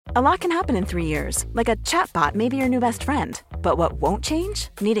A lot can happen in 3 years, like a chatbot may be your new best friend. But what won't change?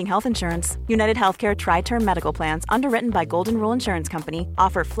 Needing health insurance. United Healthcare Tri-Term Medical Plans, underwritten by Golden Rule Insurance Company,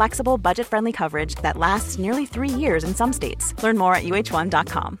 offer flexible, budget-friendly coverage that lasts nearly 3 years in some states. Learn more at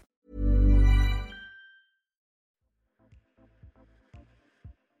uh1.com.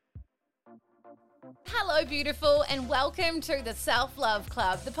 Hello, beautiful, and welcome to the Self-Love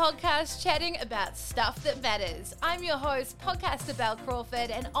Club, the podcast chatting about stuff that matters. I'm your host, podcaster Belle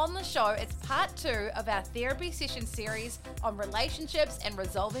Crawford, and on the show, it's part 2 of our therapy session series on relationships and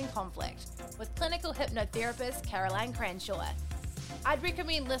resolving conflict with clinical hypnotherapist Caroline Cranshaw. I'd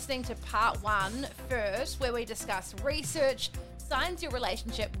recommend listening to part 1 first, where we discuss research, signs your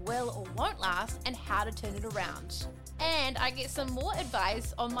relationship will or won't last, and how to turn it around. And I get some more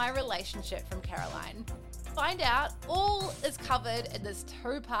advice on my relationship from Caroline. Find out, all is covered in this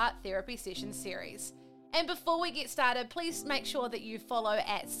 2-part therapy session series. And before we get started, please make sure that you follow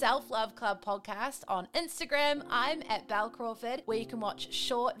at Self-Love Club Podcast on Instagram. I'm at Belle Crawford, where you can watch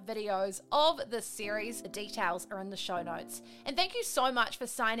short videos of this series. The details are in the show notes. And thank you so much for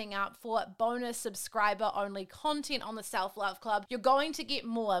signing up for bonus subscriber-only content on the Self-Love Club. You're going to get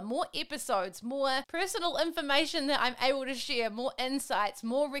more episodes, more personal information that I'm able to share, more insights,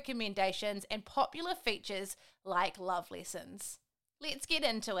 more recommendations, and popular features like love lessons. Let's get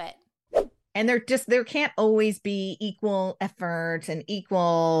into it. And there can't always be equal effort and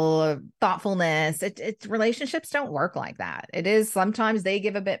equal thoughtfulness. It's relationships don't work like that. It is sometimes they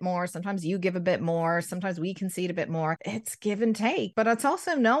give a bit more, sometimes you give a bit more, sometimes we concede a bit more. It's give and take. But it's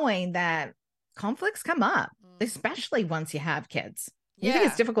also knowing that conflicts come up, especially once you have kids. You think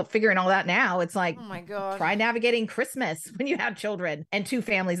it's difficult figuring all that now. It's like, oh my God, try navigating Christmas when you have children and 2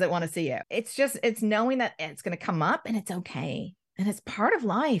 families that want to see you. It's knowing that it's going to come up and it's okay. And it's part of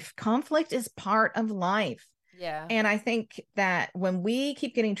life. Conflict is part of life. Yeah. And I think that when we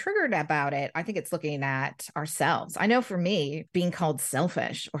keep getting triggered about it, I think it's looking at ourselves. I know for me, being called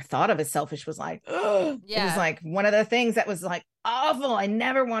selfish or thought of as selfish was like, ugh. Yeah. It was like one of the things that was like awful. I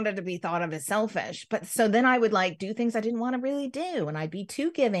never wanted to be thought of as selfish. But so then I would like do things I didn't want to really do. And I'd be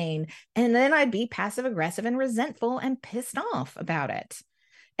too giving. And then I'd be passive aggressive and resentful and pissed off about it.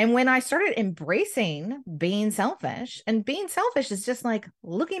 And when I started embracing being selfish, and being selfish is just like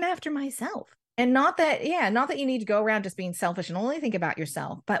looking after myself, and not that you need to go around just being selfish and only think about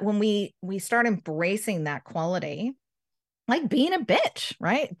yourself. But when we start embracing that quality, like being a bitch,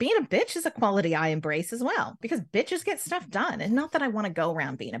 right? Being a bitch is a quality I embrace as well, because bitches get stuff done. And not that I want to go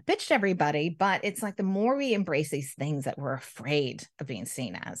around being a bitch to everybody, but it's like the more we embrace these things that we're afraid of being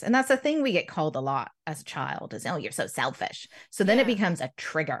seen as. And that's the thing we get called a lot as a child is, oh, you're so selfish. So then it becomes a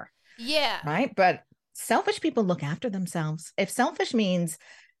trigger. Yeah. Right. But selfish people look after themselves. If selfish means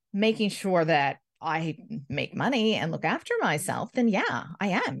making sure that I make money and look after myself, then yeah,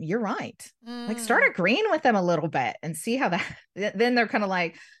 I am. You're right. Like start agreeing with them a little bit and see how that, then they're kind of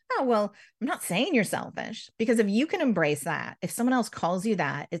like, oh, well, I'm not saying you're selfish, because if you can embrace that, if someone else calls you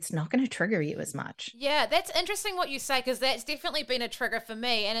that, it's not going to trigger you as much. Yeah, that's interesting what you say, because that's definitely been a trigger for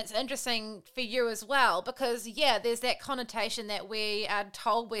me. And it's interesting for you as well, because there's that connotation that we are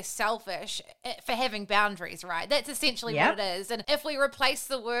told we're selfish for having boundaries, right? That's essentially what it is. And if we replace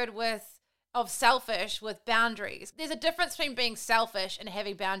the word of selfish with boundaries, there's a difference between being selfish and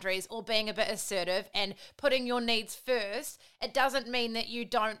having boundaries, or being a bit assertive and putting your needs first. It doesn't mean that you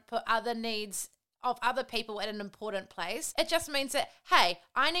don't put other needs of other people at an important place. It just means that, hey,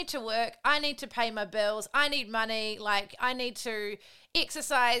 I need to work, I need to pay my bills, I need money, like I need to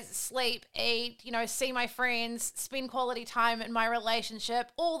exercise, sleep, eat, see my friends, spend quality time in my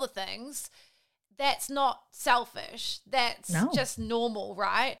relationship, all the things. That's not selfish. That's just normal,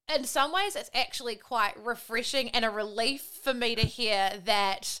 right? In some ways, it's actually quite refreshing and a relief for me to hear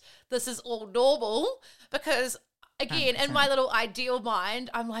that this is all normal, because again, 100%. In my little ideal mind,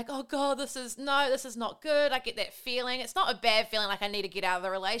 I'm like, oh God, this is not good. I get that feeling. It's not a bad feeling like I need to get out of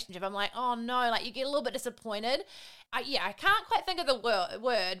the relationship. I'm like, oh no, like you get a little bit disappointed. I can't quite think of the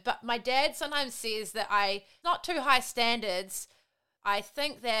word, but my dad sometimes says that not too high standards. I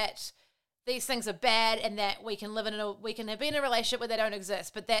think that these things are bad and that we can be in a relationship where they don't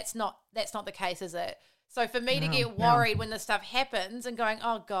exist, but that's not the case, is it? So for me to get worried when this stuff happens and going,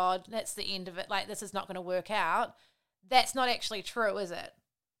 oh God, that's the end of it, like this is not going to work out, that's not actually true, is it?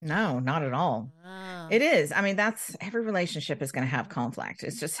 No, not at all. Oh. It is. I mean, every relationship is going to have conflict.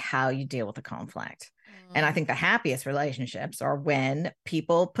 It's just how you deal with the conflict. And I think the happiest relationships are when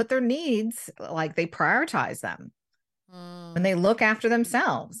people put their needs, like they prioritize them. When they look after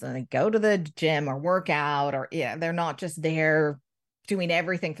themselves and they go to the gym or work out, or they're not just there doing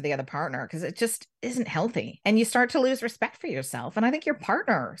everything for the other partner, because it just isn't healthy. And you start to lose respect for yourself. And I think your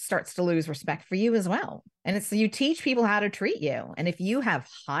partner starts to lose respect for you as well. And it's, you teach people how to treat you. And if you have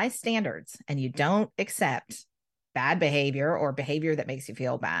high standards and you don't accept bad behavior or behavior that makes you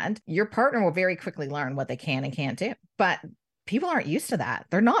feel bad, your partner will very quickly learn what they can and can't do. But people aren't used to that.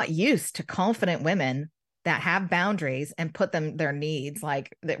 They're not used to confident women that have boundaries and put their needs,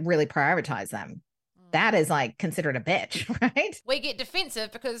 like, that really prioritize them. That is like considered a bitch, right? We get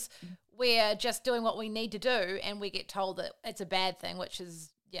defensive because we're just doing what we need to do, and we get told that it's a bad thing, which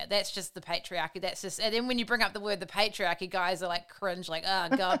is, yeah, that's just the patriarchy. That's just, and then when you bring up the word the patriarchy, guys are like cringe, like, oh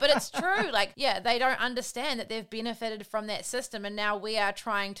God, but it's true. Like, yeah, they don't understand that they've benefited from that system. And now we are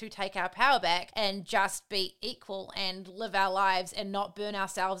trying to take our power back and just be equal and live our lives and not burn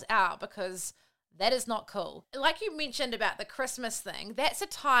ourselves out, because that is not cool. Like you mentioned about the Christmas thing, that's a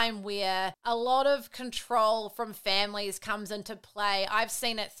time where a lot of control from families comes into play. I've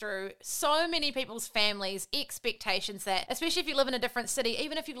seen it through so many people's families, expectations that, especially if you live in a different city,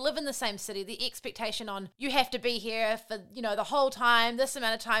 even if you live in the same city, the expectation on you have to be here for, the whole time, this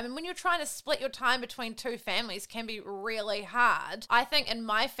amount of time. And when you're trying to split your time between two families can be really hard. I think in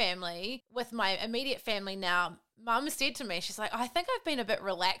my family, with my immediate family now, Mum said to me, she's like, I think I've been a bit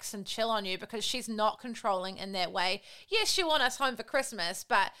relaxed and chill on you, because she's not controlling in that way. Yes, she wants us home for Christmas,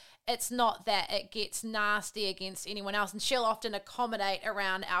 but it's not that it gets nasty against anyone else. And she'll often accommodate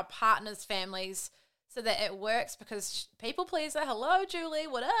around our partners' families so that it works, because people pleaser. Hello, Julie,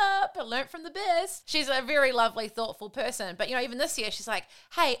 what up? I learned from the best. She's a very lovely, thoughtful person. But, even this year, she's like,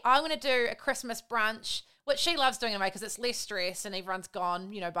 hey, I'm going to do a Christmas brunch, which she loves doing anyway because it's less stress and everyone's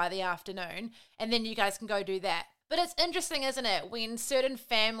gone, by the afternoon. And then you guys can go do that. But it's interesting, isn't it, when certain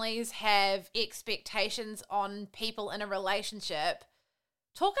families have expectations on people in a relationship.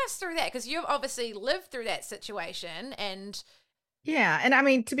 Talk us through that, because you've obviously lived through that situation. And yeah. And I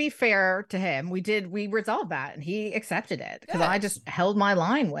mean, to be fair to him, we resolved that and he accepted it, because I just held my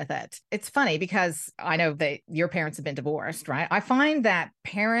line with it. It's funny because I know that your parents have been divorced, right? I find that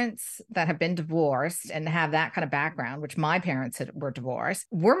parents that have been divorced and have that kind of background, which my parents were divorced,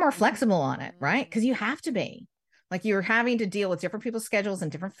 we're more flexible on it, right? Because you have to be. Like, you're having to deal with different people's schedules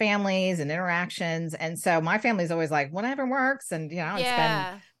and different families and interactions. And so my family's always like, whatever works. And, it's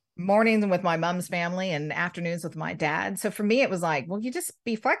been mornings with my mom's family and afternoons with my dad. So for me, it was like, well, you just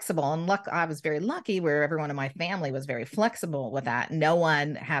be flexible. And I was very lucky where everyone in my family was very flexible with that. No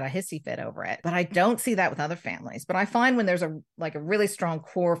one had a hissy fit over it. But I don't see that with other families. But I find when there's a really strong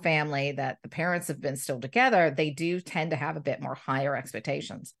core family that the parents have been still together, they do tend to have a bit more higher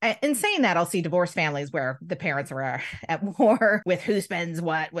expectations. In saying that, I'll see divorced families where the parents are at war with who spends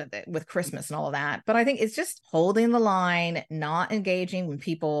what with Christmas and all of that. But I think it's just holding the line, not engaging when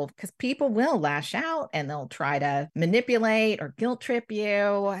people, because people will lash out and they'll try to manipulate or guilt trip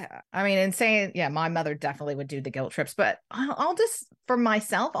you. I mean, and saying, yeah, my mother definitely would do the guilt trips, but I'll just, for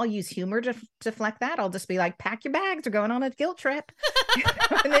myself, I'll use humor to deflect that. I'll just be like, pack your bags, we're going on a guilt trip.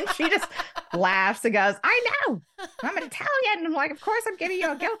 And then she just laughs and goes, I know, I'm an Italian. And I'm like, of course I'm giving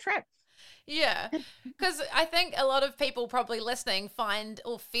you a guilt trip. Yeah, because I think a lot of people probably listening find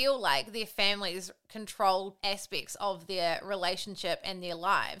or feel like their families control aspects of their relationship and their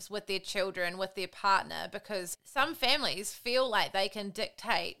lives with their children, with their partner, because some families feel like they can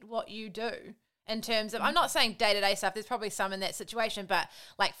dictate what you do. In terms of, I'm not saying day-to-day stuff, there's probably some in that situation, but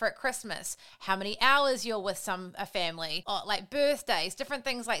like for Christmas, how many hours you're with a family, or like birthdays, different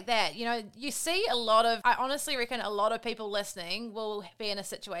things like that. You see I honestly reckon a lot of people listening will be in a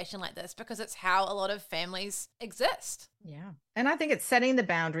situation like this because it's how a lot of families exist. Yeah. And I think it's setting the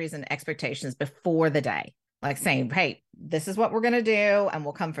boundaries and expectations before the day. Like saying, hey, this is what we're going to do, and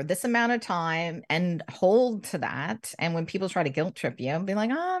we'll come for this amount of time, and hold to that. And when people try to guilt trip you, be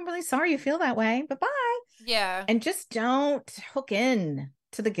like, oh, I'm really sorry you feel that way. Bye-bye. Yeah. And just don't hook in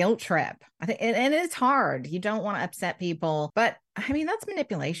to the guilt trip. I think, and it's hard. You don't want to upset people, but I mean, that's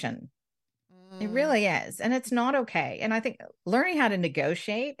manipulation. It really is. And it's not okay. And I think learning how to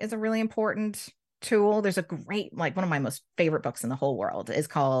negotiate is a really important tool. There's a great, one of my most favorite books in the whole world is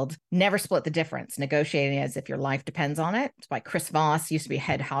called Never Split the Difference, Negotiating as If Your Life Depends on It. It's by Chris Voss, used to be a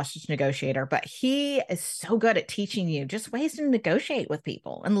head hostage negotiator, but he is so good at teaching you just ways to negotiate with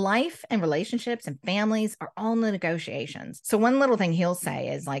people. And life and relationships and families are all in the negotiations. So one little thing he'll say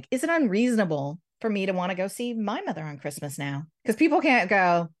is like, is it unreasonable for me to want to go see my mother on Christmas now? Because people can't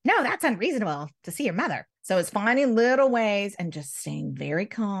go, no, that's unreasonable to see your mother. So it's finding little ways and just staying very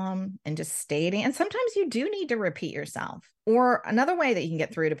calm and just stating. And sometimes you do need to repeat yourself. Or another way that you can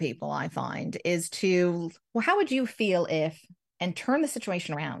get through to people, I find, is to, well, how would you feel if, and turn the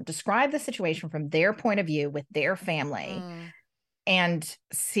situation around, describe the situation from their point of view with their family. and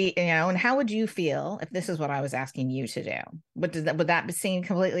see, and how would you feel if this is what I was asking you to do? Would that seem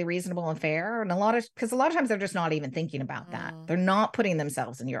completely reasonable and fair? And because a lot of times they're just not even thinking about that. They're not putting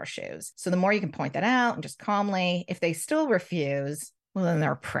themselves in your shoes. So the more you can point that out and just calmly, if they still refuse, well, then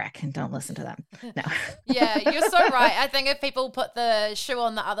they're a prick and don't listen to them. No. Yeah, you're so right. I think if people put the shoe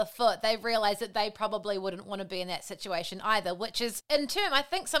on the other foot, they realize that they probably wouldn't want to be in that situation either, which is in turn, I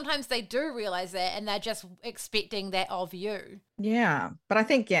think sometimes they do realize that and they're just expecting that of you. Yeah. But I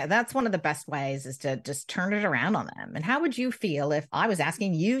think, that's one of the best ways is to just turn it around on them. And how would you feel if I was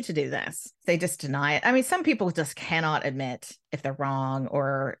asking you to do this? They just deny it. I mean, some people just cannot admit if they're wrong,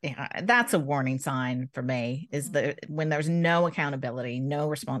 or that's a warning sign for me, is that when there's no accountability, no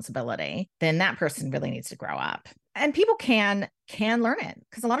responsibility, then that person really needs to grow up. And people can learn it,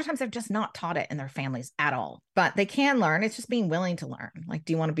 because a lot of times they're just not taught it in their families at all. But they can learn. It's just being willing to learn. Like,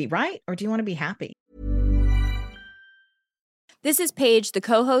 do you want to be right or do you want to be happy? This is Paige, the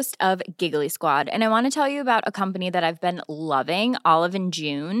co-host of Giggly Squad, and I want to tell you about a company that I've been loving, Olive &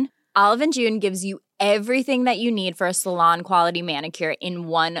 June. Olive & June gives you everything that you need for a salon-quality manicure in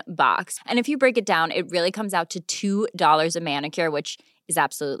one box. And if you break it down, it really comes out to $2 a manicure, which is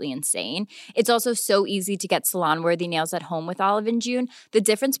absolutely insane. It's also so easy to get salon-worthy nails at home with Olive & June. The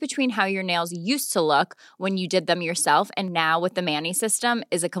difference between how your nails used to look when you did them yourself and now with the Mani system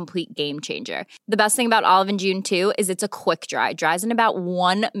is a complete game changer. The best thing about Olive & June, too, is it's a quick dry. Dries in about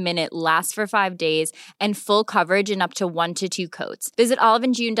 1 minute, lasts for 5 days, and full coverage in up to 1 to 2 coats. Visit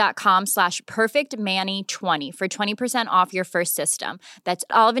oliveandjune.com/perfectmani20 for 20% off your first system. That's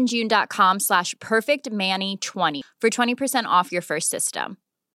oliveandjune.com/perfectmani20 for 20% off your first system.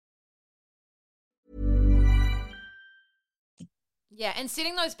 Yeah, and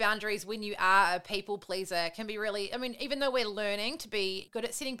setting those boundaries when you are a people pleaser can be really, I mean, even though we're learning to be good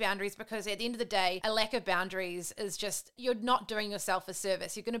at setting boundaries, because at the end of the day, a lack of boundaries is just, you're not doing yourself a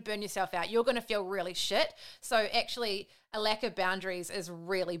service. You're going to burn yourself out. You're going to feel really shit. So actually, a lack of boundaries is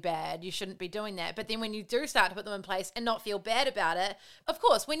really bad. You shouldn't be doing that. But then when you do start to put them in place and not feel bad about it, of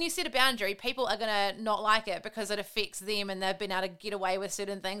course, when you set a boundary, people are going to not like it because it affects them and they've been able to get away with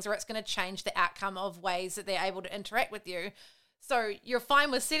certain things, or it's going to change the outcome of ways that they're able to interact with you. So you're fine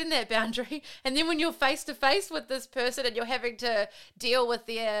with setting that boundary. And then when you're face to face with this person and you're having to deal with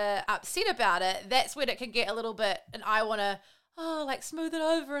their upset about it, that's when it can get a little bit, and I want to, smooth it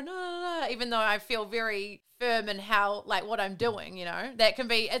over and even though I feel very firm in how, what I'm doing, that can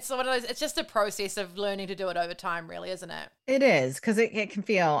be, it's one of those, it's just a process of learning to do it over time, really, isn't it? It is, because it can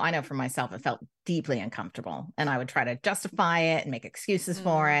feel, I know for myself, it felt deeply uncomfortable, and I would try to justify it and make excuses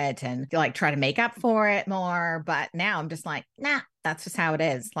for it and try to make up for it more. But now I'm just like, nah, that's just how it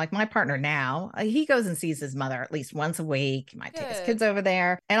is. Like my partner now, he goes and sees his mother at least once a week. He might take his kids over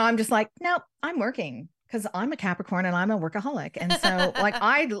there. And I'm just like, nope, I'm working. Because I'm a Capricorn and I'm a workaholic. And so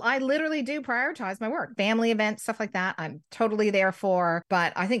I literally do prioritize my work, family events, stuff like that. I'm totally there for.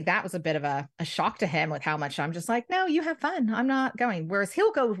 But I think that was a bit of a shock to him with how much I'm just like, no, you have fun. I'm not going. Whereas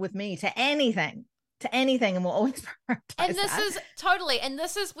he'll go with me to anything, and we'll always prioritize and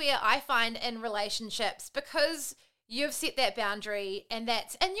this is where I find in relationships, because you've set that boundary and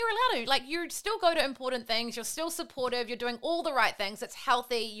you're allowed to, you still go to important things. You're still supportive. You're doing all the right things. It's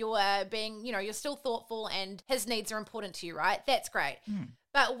healthy. You are being, you're still thoughtful and his needs are important to you, right? That's great.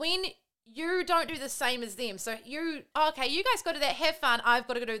 But when you don't do the same as them, so you guys go to that, have fun. I've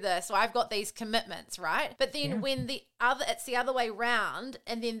got to go do this. So I've got these commitments, right? But then when it's the other way round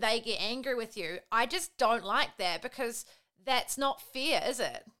and then they get angry with you, I just don't like that, because that's not fair, is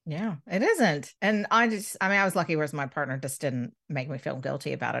it? Yeah, it isn't. And I was lucky, whereas my partner just didn't make me feel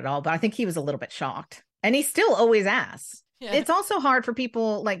guilty about it all. But I think he was a little bit shocked, and he still always asks. Yeah. It's also hard for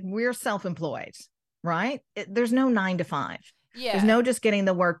people, we're self-employed, right? There's no 9 to 5. Yeah. There's no just getting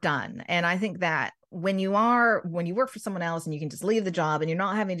the work done. And I think that when you work for someone else and you can just leave the job and you're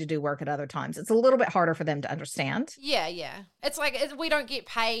not having to do work at other times, it's a little bit harder for them to understand. Yeah. It's we don't get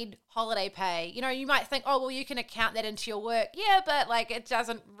paid holiday pay. You might think, oh, well, you can account that into your work. Yeah, but it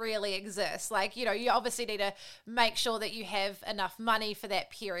doesn't really exist. You obviously need to make sure that you have enough money for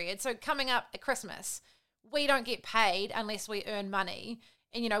that period. So coming up at Christmas, we don't get paid unless we earn money.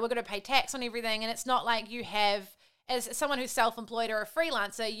 And, we're going to pay tax on everything. And it's not like you have, as someone who's self-employed or a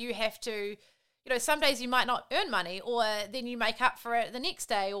freelancer, you have to, some days you might not earn money, or then you make up for it the next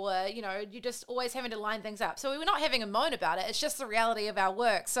day, or, you're just always having to line things up. So we're not having a moan about it. It's just the reality of our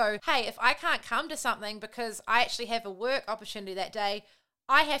work. So, hey, if I can't come to something because I actually have a work opportunity that day,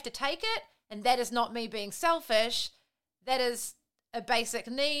 I have to take it. And that is not me being selfish. That is a basic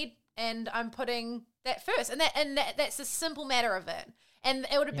need. And I'm putting that first. And that's the simple matter of it. And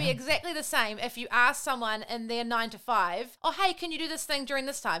it would be exactly the same if you ask someone in their 9 to 5, oh, hey, can you do this thing during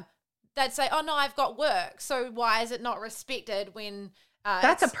this time? They'd say, oh, no, I've got work. So why is it not respected when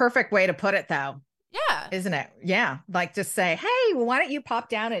that's a perfect way to put it, though. Yeah. Isn't it? Yeah. Like just say, hey, well, why don't you pop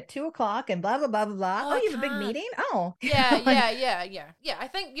down at 2:00 and blah, blah, blah, blah, blah. Oh, you have a big meeting? Oh. Yeah. Yeah. I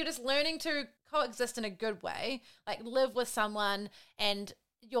think you're just learning to coexist in a good way, like live with someone and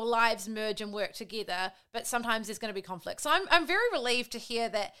your lives merge and work together, but sometimes there's going to be conflict. So I'm very relieved to hear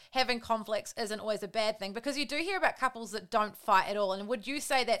that having conflicts isn't always a bad thing, because you do hear about couples that don't fight at all. And would you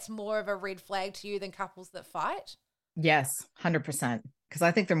say that's more of a red flag to you than couples that fight? Yes, 100%. Because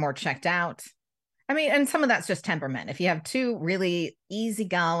I think they're more checked out. I mean, and some of that's just temperament. If you have two really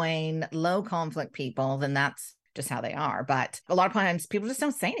easygoing, low conflict people, then that's just how they are. But a lot of times people just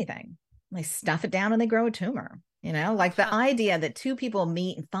don't say anything. They stuff it down and they grow a tumor. You know, like the idea that two people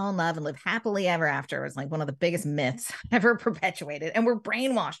meet and fall in love and live happily ever after is like one of the biggest myths ever perpetuated. And we're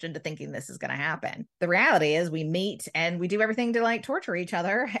brainwashed into thinking this is going to happen. The reality is we meet and we do everything to like torture each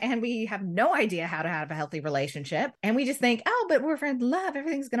other, and we have no idea how to have a healthy relationship. And we just think, oh, but we're in love,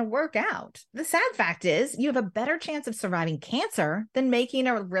 everything's going to work out. The sad fact is you have a better chance of surviving cancer than making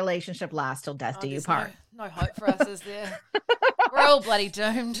a relationship last till death do you part. No hope for us, is there? We're all bloody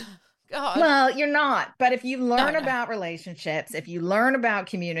doomed. God. Well, you're not. But if you learn about relationships, if you learn about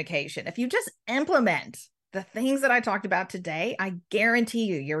communication, if you just implement the things that I talked about today, I guarantee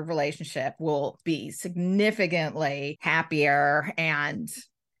you your relationship will be significantly happier and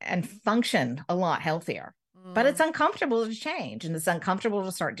function a lot healthier. But it's uncomfortable to change, and it's uncomfortable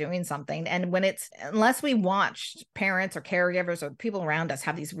to start doing something. And unless we watch parents or caregivers or people around us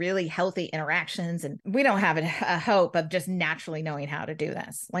have these really healthy interactions, and we don't have a hope of just naturally knowing how to do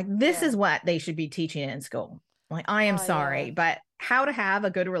this. Like this is what they should be teaching in school. Like, I am sorry, but how to have a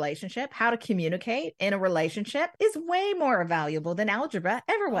good relationship, how to communicate in a relationship is way more valuable than algebra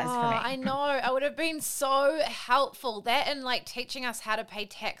ever was for me. I know. I would have been so helpful. That and like teaching us how to pay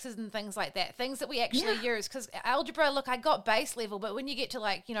taxes and things like that, things that we actually use. Because algebra, look, I got base level, but when you get to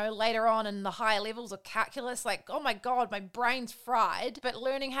like, you know, later on in the higher levels of calculus, like, oh my God, my brain's fried. But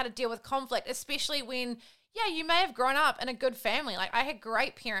learning how to deal with conflict, especially when you may have grown up in a good family. Like I had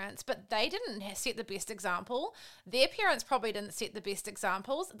great parents, but they didn't set the best example. Their parents probably didn't set the best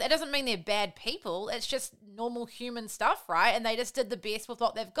examples. That doesn't mean they're bad people. It's just normal human stuff, right? And they just did the best with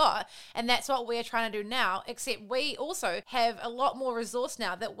what they've got. And that's what we're trying to do now, except we also have a lot more resource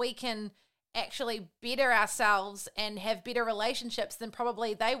now that we can actually better ourselves and have better relationships than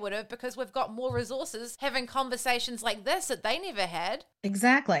probably they would have, because we've got more resources having conversations like this that they never had.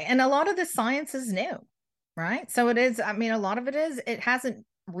 Exactly. And a lot of the science is new. Right. So it is. I mean, a lot of it hasn't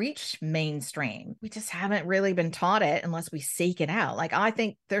reached mainstream. We just haven't really been taught it unless we seek it out. Like, I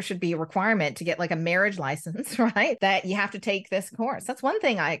think there should be a requirement to get like a marriage license, right? That you have to take this course. That's one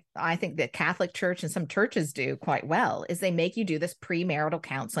thing I think that Catholic Church and some churches do quite well is they make you do this premarital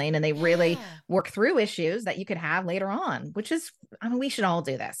counseling, and they really work through issues that you could have later on, which is, I mean, we should all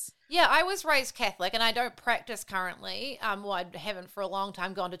do this. Yeah, I was raised Catholic and I don't practice currently. Well, I haven't for a long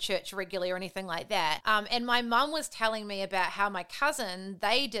time gone to church regularly or anything like that. And my mum was telling me about how my cousin,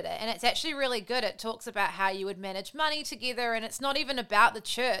 they did it. And it's actually really good. It talks about how you would manage money together, and it's not even about the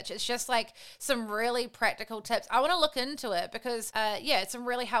church. It's just like some really practical tips. I want to look into it because, it's some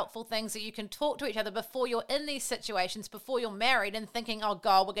really helpful things that you can talk to each other before you're in these situations, before you're married and thinking, oh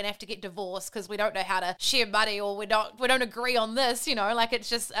God, we're going to have to get divorced because we don't know how to share money, or we don't agree on this, you know, like it's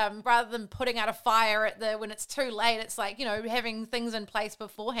just, rather than putting out a fire when it's too late, it's like, you know, having things in place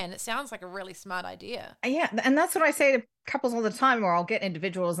beforehand. It sounds like a really smart idea. Yeah. And that's what I say to couples all the time, where I'll get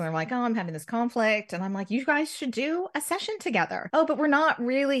individuals and they're like, oh, I'm having this conflict. And I'm like, you guys should do a session together. Oh, but we're not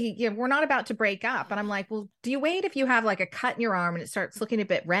really, we're not about to break up. And I'm like, well, do you wait if you have like a cut in your arm and it starts looking a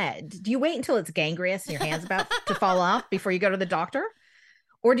bit red? Do you wait until it's gangrenous and your hand's about to fall off before you go to the doctor?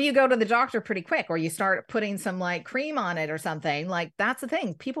 Or do you go to the doctor pretty quick, or you start putting some like cream on it or something? Like, that's the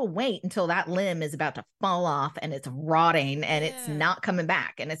thing. People wait until that limb is about to fall off and it's rotting and it's not coming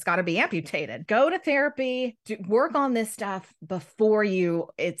back and it's got to be amputated. Go to therapy, work on this stuff before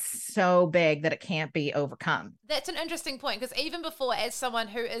it's so big that it can't be overcome. That's an interesting point, because even before, as someone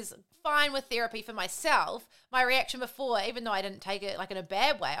who is fine with therapy for myself, my reaction before, even though I didn't take it like in a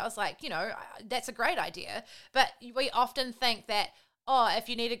bad way, I was like, you know, that's a great idea. But we often think that, oh, if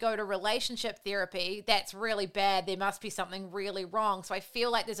you need to go to relationship therapy, that's really bad. There must be something really wrong. So I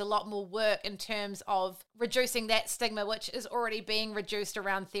feel like there's a lot more work in terms of reducing that stigma, which is already being reduced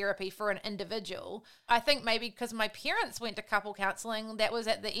around therapy for an individual. I think maybe because my parents went to couple counseling, that was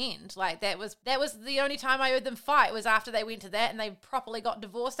at the end. Like that was the only time I heard them fight, was after they went to that, and they properly got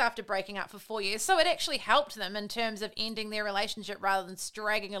divorced after breaking up for 4 years. So it actually helped them in terms of ending their relationship rather than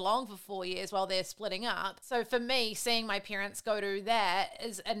dragging along for 4 years while they're splitting up. So for me, seeing my parents go to that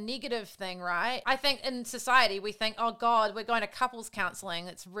is a negative thing, right? I think in society we think, oh God, we're going to couples counseling.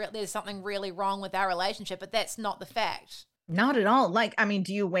 There's something really wrong with our relationship, but that's not the fact. Not at all. Like, I mean,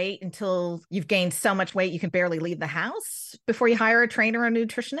 do you wait until you've gained so much weight you can barely leave the house before you hire a trainer or a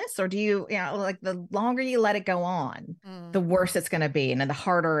nutritionist? Or do you like the longer you let it go on, the worse it's going to be and then the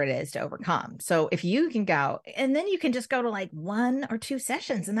harder it is to overcome. So if you can go, and then you can just go to like 1 or 2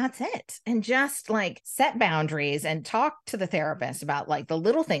 sessions and that's it. And just like set boundaries and talk to the therapist about like the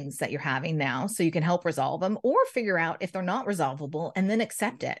little things that you're having now so you can help resolve them, or figure out if they're not resolvable and then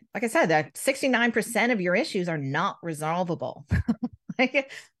accept it. Like I said, that 69% of your issues are not resolvable.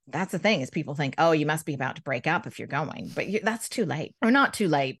 Like, that's the thing, is people think, oh, you must be about to break up if you're going, but that's too late, or not too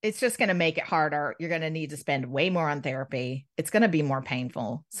late. It's just going to make it harder. You're going to need to spend way more on therapy. It's going to be more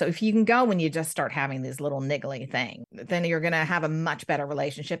painful. So if you can go when you just start having these little niggly things, then you're going to have a much better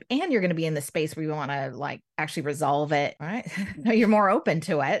relationship, and you're going to be in the space where you want to like actually resolve it, right? You're more open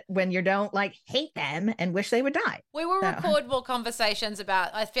to it when you don't like hate them and wish they would die. We will record more conversations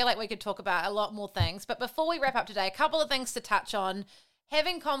about, I feel like we could talk about a lot more things, but before we wrap up today, a couple of things to touch on.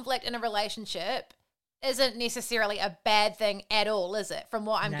 Having conflict in a relationship isn't necessarily a bad thing at all, is it? From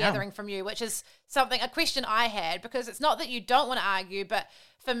what I'm gathering from you, which is a question I had, because it's not that you don't want to argue, but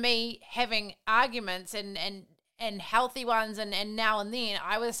for me, having arguments and healthy ones and now and then,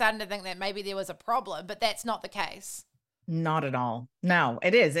 I was starting to think that maybe there was a problem, but that's not the case. Not at all. No,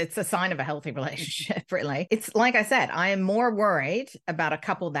 it is. It's a sign of a healthy relationship, really. It's like I said, I am more worried about a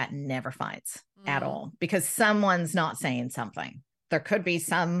couple that never fights at all, because someone's not saying something. There could be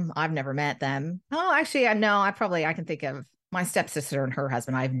some, I've never met them. Oh, actually, I know. I can think of my stepsister and her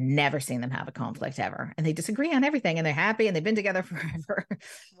husband. I've never seen them have a conflict ever. And they disagree on everything and they're happy and they've been together forever.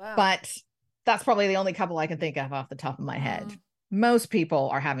 Wow. But that's probably the only couple I can think of off the top of my head. Most people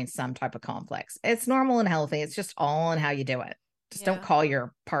are having some type of conflicts. It's normal and healthy. It's just all in how you do it. Just don't call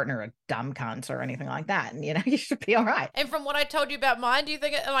your partner a dumb cunt or anything like that. And, you should be all right. And from what I told you about mine, do you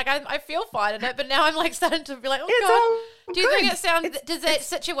think I feel fine in it, but now I'm like starting to be like, oh God. Do you think it sounds, does that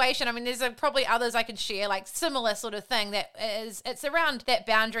situation, I mean, there's probably others I can share, like similar sort of thing it's around that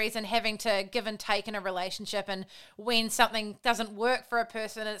boundaries and having to give and take in a relationship. And when something doesn't work for a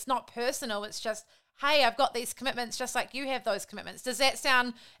person, and it's not personal, it's just, hey, I've got these commitments just like you have those commitments. Does that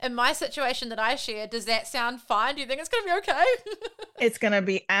sound, in my situation that I share, does that sound fine? Do you think it's going to be okay? It's going to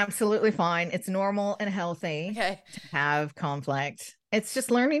be absolutely fine. It's normal and healthy to have conflict. It's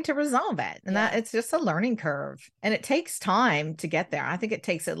just learning to resolve it. And that it's just a learning curve. And it takes time to get there. I think it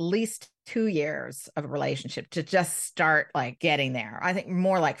takes at least 2 years of a relationship to just start like getting there. I think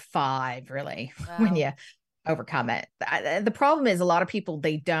more like 5 really when you overcome it. The problem is a lot of people,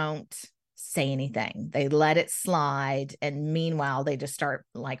 they don't say anything. They let it slide. And meanwhile, they just start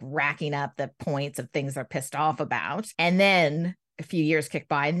like racking up the points of things they're pissed off about. And then a few years kick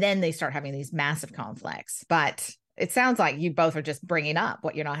by and then they start having these massive conflicts. But it sounds like you both are just bringing up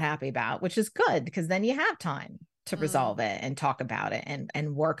what you're not happy about, which is good, because then you have time to resolve it and talk about it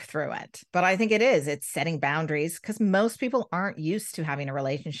and work through it. But I think it's setting boundaries, because most people aren't used to having a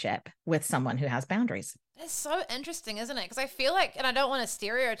relationship with someone who has boundaries. It's so interesting, isn't it? Because I feel like, and I don't want to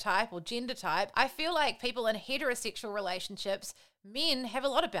stereotype or gender type, I feel like people in heterosexual relationships, men have a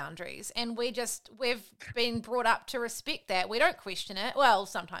lot of boundaries, and we've been brought up to respect that. We don't question it. Well,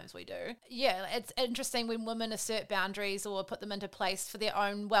 sometimes we do. Yeah, it's interesting when women assert boundaries or put them into place for their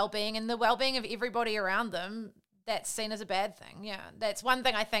own well-being and the well-being of everybody around them. That's seen as a bad thing. Yeah, that's one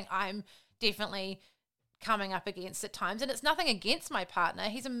thing I think I'm definitely coming up against at times. And it's nothing against my partner.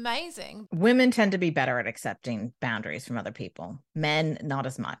 He's amazing. Women tend to be better at accepting boundaries from other people. Men, not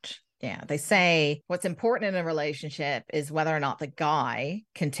as much. Yeah. They say what's important in a relationship is whether or not the guy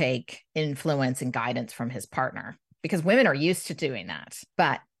can take influence and guidance from his partner, because women are used to doing that.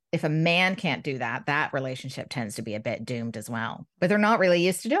 But if a man can't do that, that relationship tends to be a bit doomed as well. But they're not really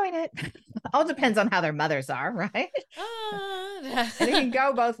used to doing it. All depends on how their mothers are, right? And it can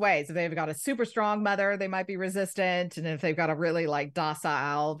go both ways. If they've got a super strong mother, they might be resistant. And if they've got a really like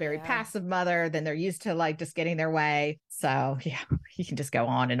docile, very passive mother, then they're used to like just getting their way. So yeah, you can just go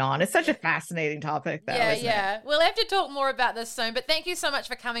on and on. It's such a fascinating topic though, isn't it? We'll have to talk more about this soon, but thank you so much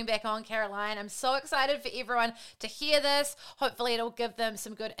for coming back on, Caroline. I'm so excited for everyone to hear this. Hopefully it'll give them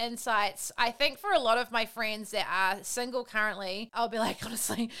some good insights. I think for a lot of my friends that are single currently, I'll be like,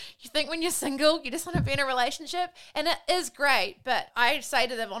 honestly, you think when you're single, you just want to be in a relationship, and it is great. But I say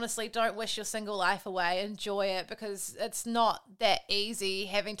to them, honestly, don't wish your single life away. Enjoy it, because it's not that easy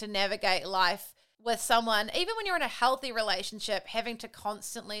having to navigate life with someone, even when you're in a healthy relationship, having to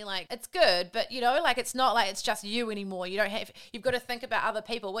constantly, like, it's good, but you know, like, it's not like it's just you anymore. You've got to think about other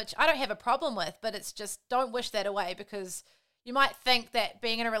people, which I don't have a problem with, but it's just, don't wish that away, because you might think that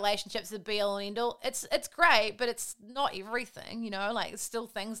being in a relationship is the be all and end all. It's great, but it's not everything, you know, like, there's still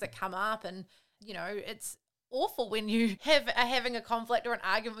things that come up, and, you know, it's awful when you are having a conflict or an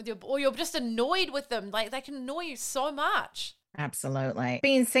argument with or you're just annoyed with them. Like, they can annoy you so much. Absolutely.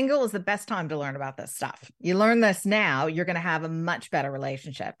 Being single is the best time to learn about this stuff. You learn this now, you're going to have a much better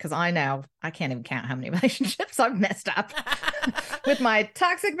relationship. Because I know I can't even count how many relationships I've messed up with my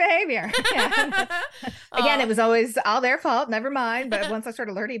toxic behavior. Yeah. Again, it was always all their fault. Never mind. But once I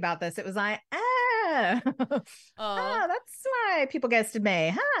started learning about this, it was like, that's why people ghosted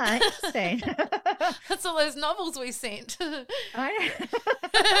me. Interesting. That's all those novels we sent.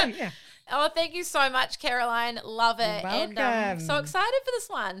 Yeah. Oh, thank you so much, Caroline. Love it. You're welcome. And so excited for this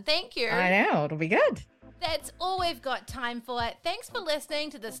one. Thank you. I know. It'll be good. That's all we've got time for. Thanks for listening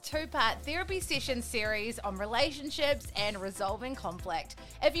to this 2-part therapy session series on relationships and resolving conflict.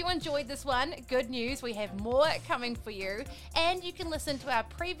 If you enjoyed this one, good news, we have more coming for you. And you can listen to our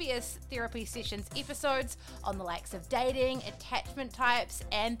previous therapy sessions episodes on the likes of dating, attachment types,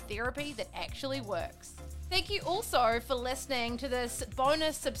 and therapy that actually works. Thank you also for listening to this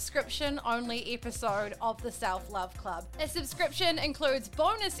bonus subscription-only episode of the Self-Love Club. A subscription includes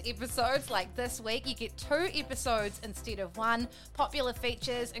bonus episodes like this week. You get 2 episodes instead of 1, popular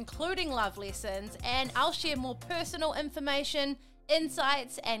features including love lessons, and I'll share more personal information,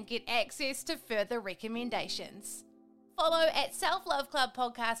 insights, and get access to further recommendations. Follow at Self-Love Club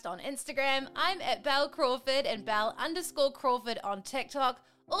Podcast on Instagram. I'm at Belle Crawford and Belle_Crawford on TikTok.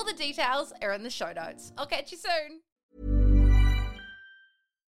 All the details are in the show notes. I'll catch you soon.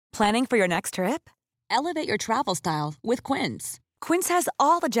 Planning for your next trip? Elevate your travel style with Quince. Quince has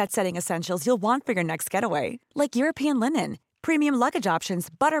all the jet-setting essentials you'll want for your next getaway, like European linen, premium luggage options,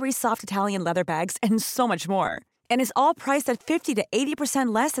 buttery soft Italian leather bags, and so much more. And is all priced at 50 to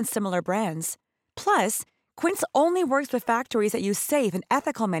 80% less than similar brands. Plus, Quince only works with factories that use safe and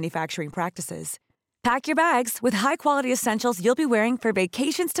ethical manufacturing practices. Pack your bags with high-quality essentials you'll be wearing for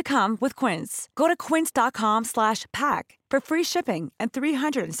vacations to come with Quince. Go to quince.com/pack for free shipping and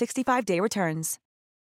 365-day returns.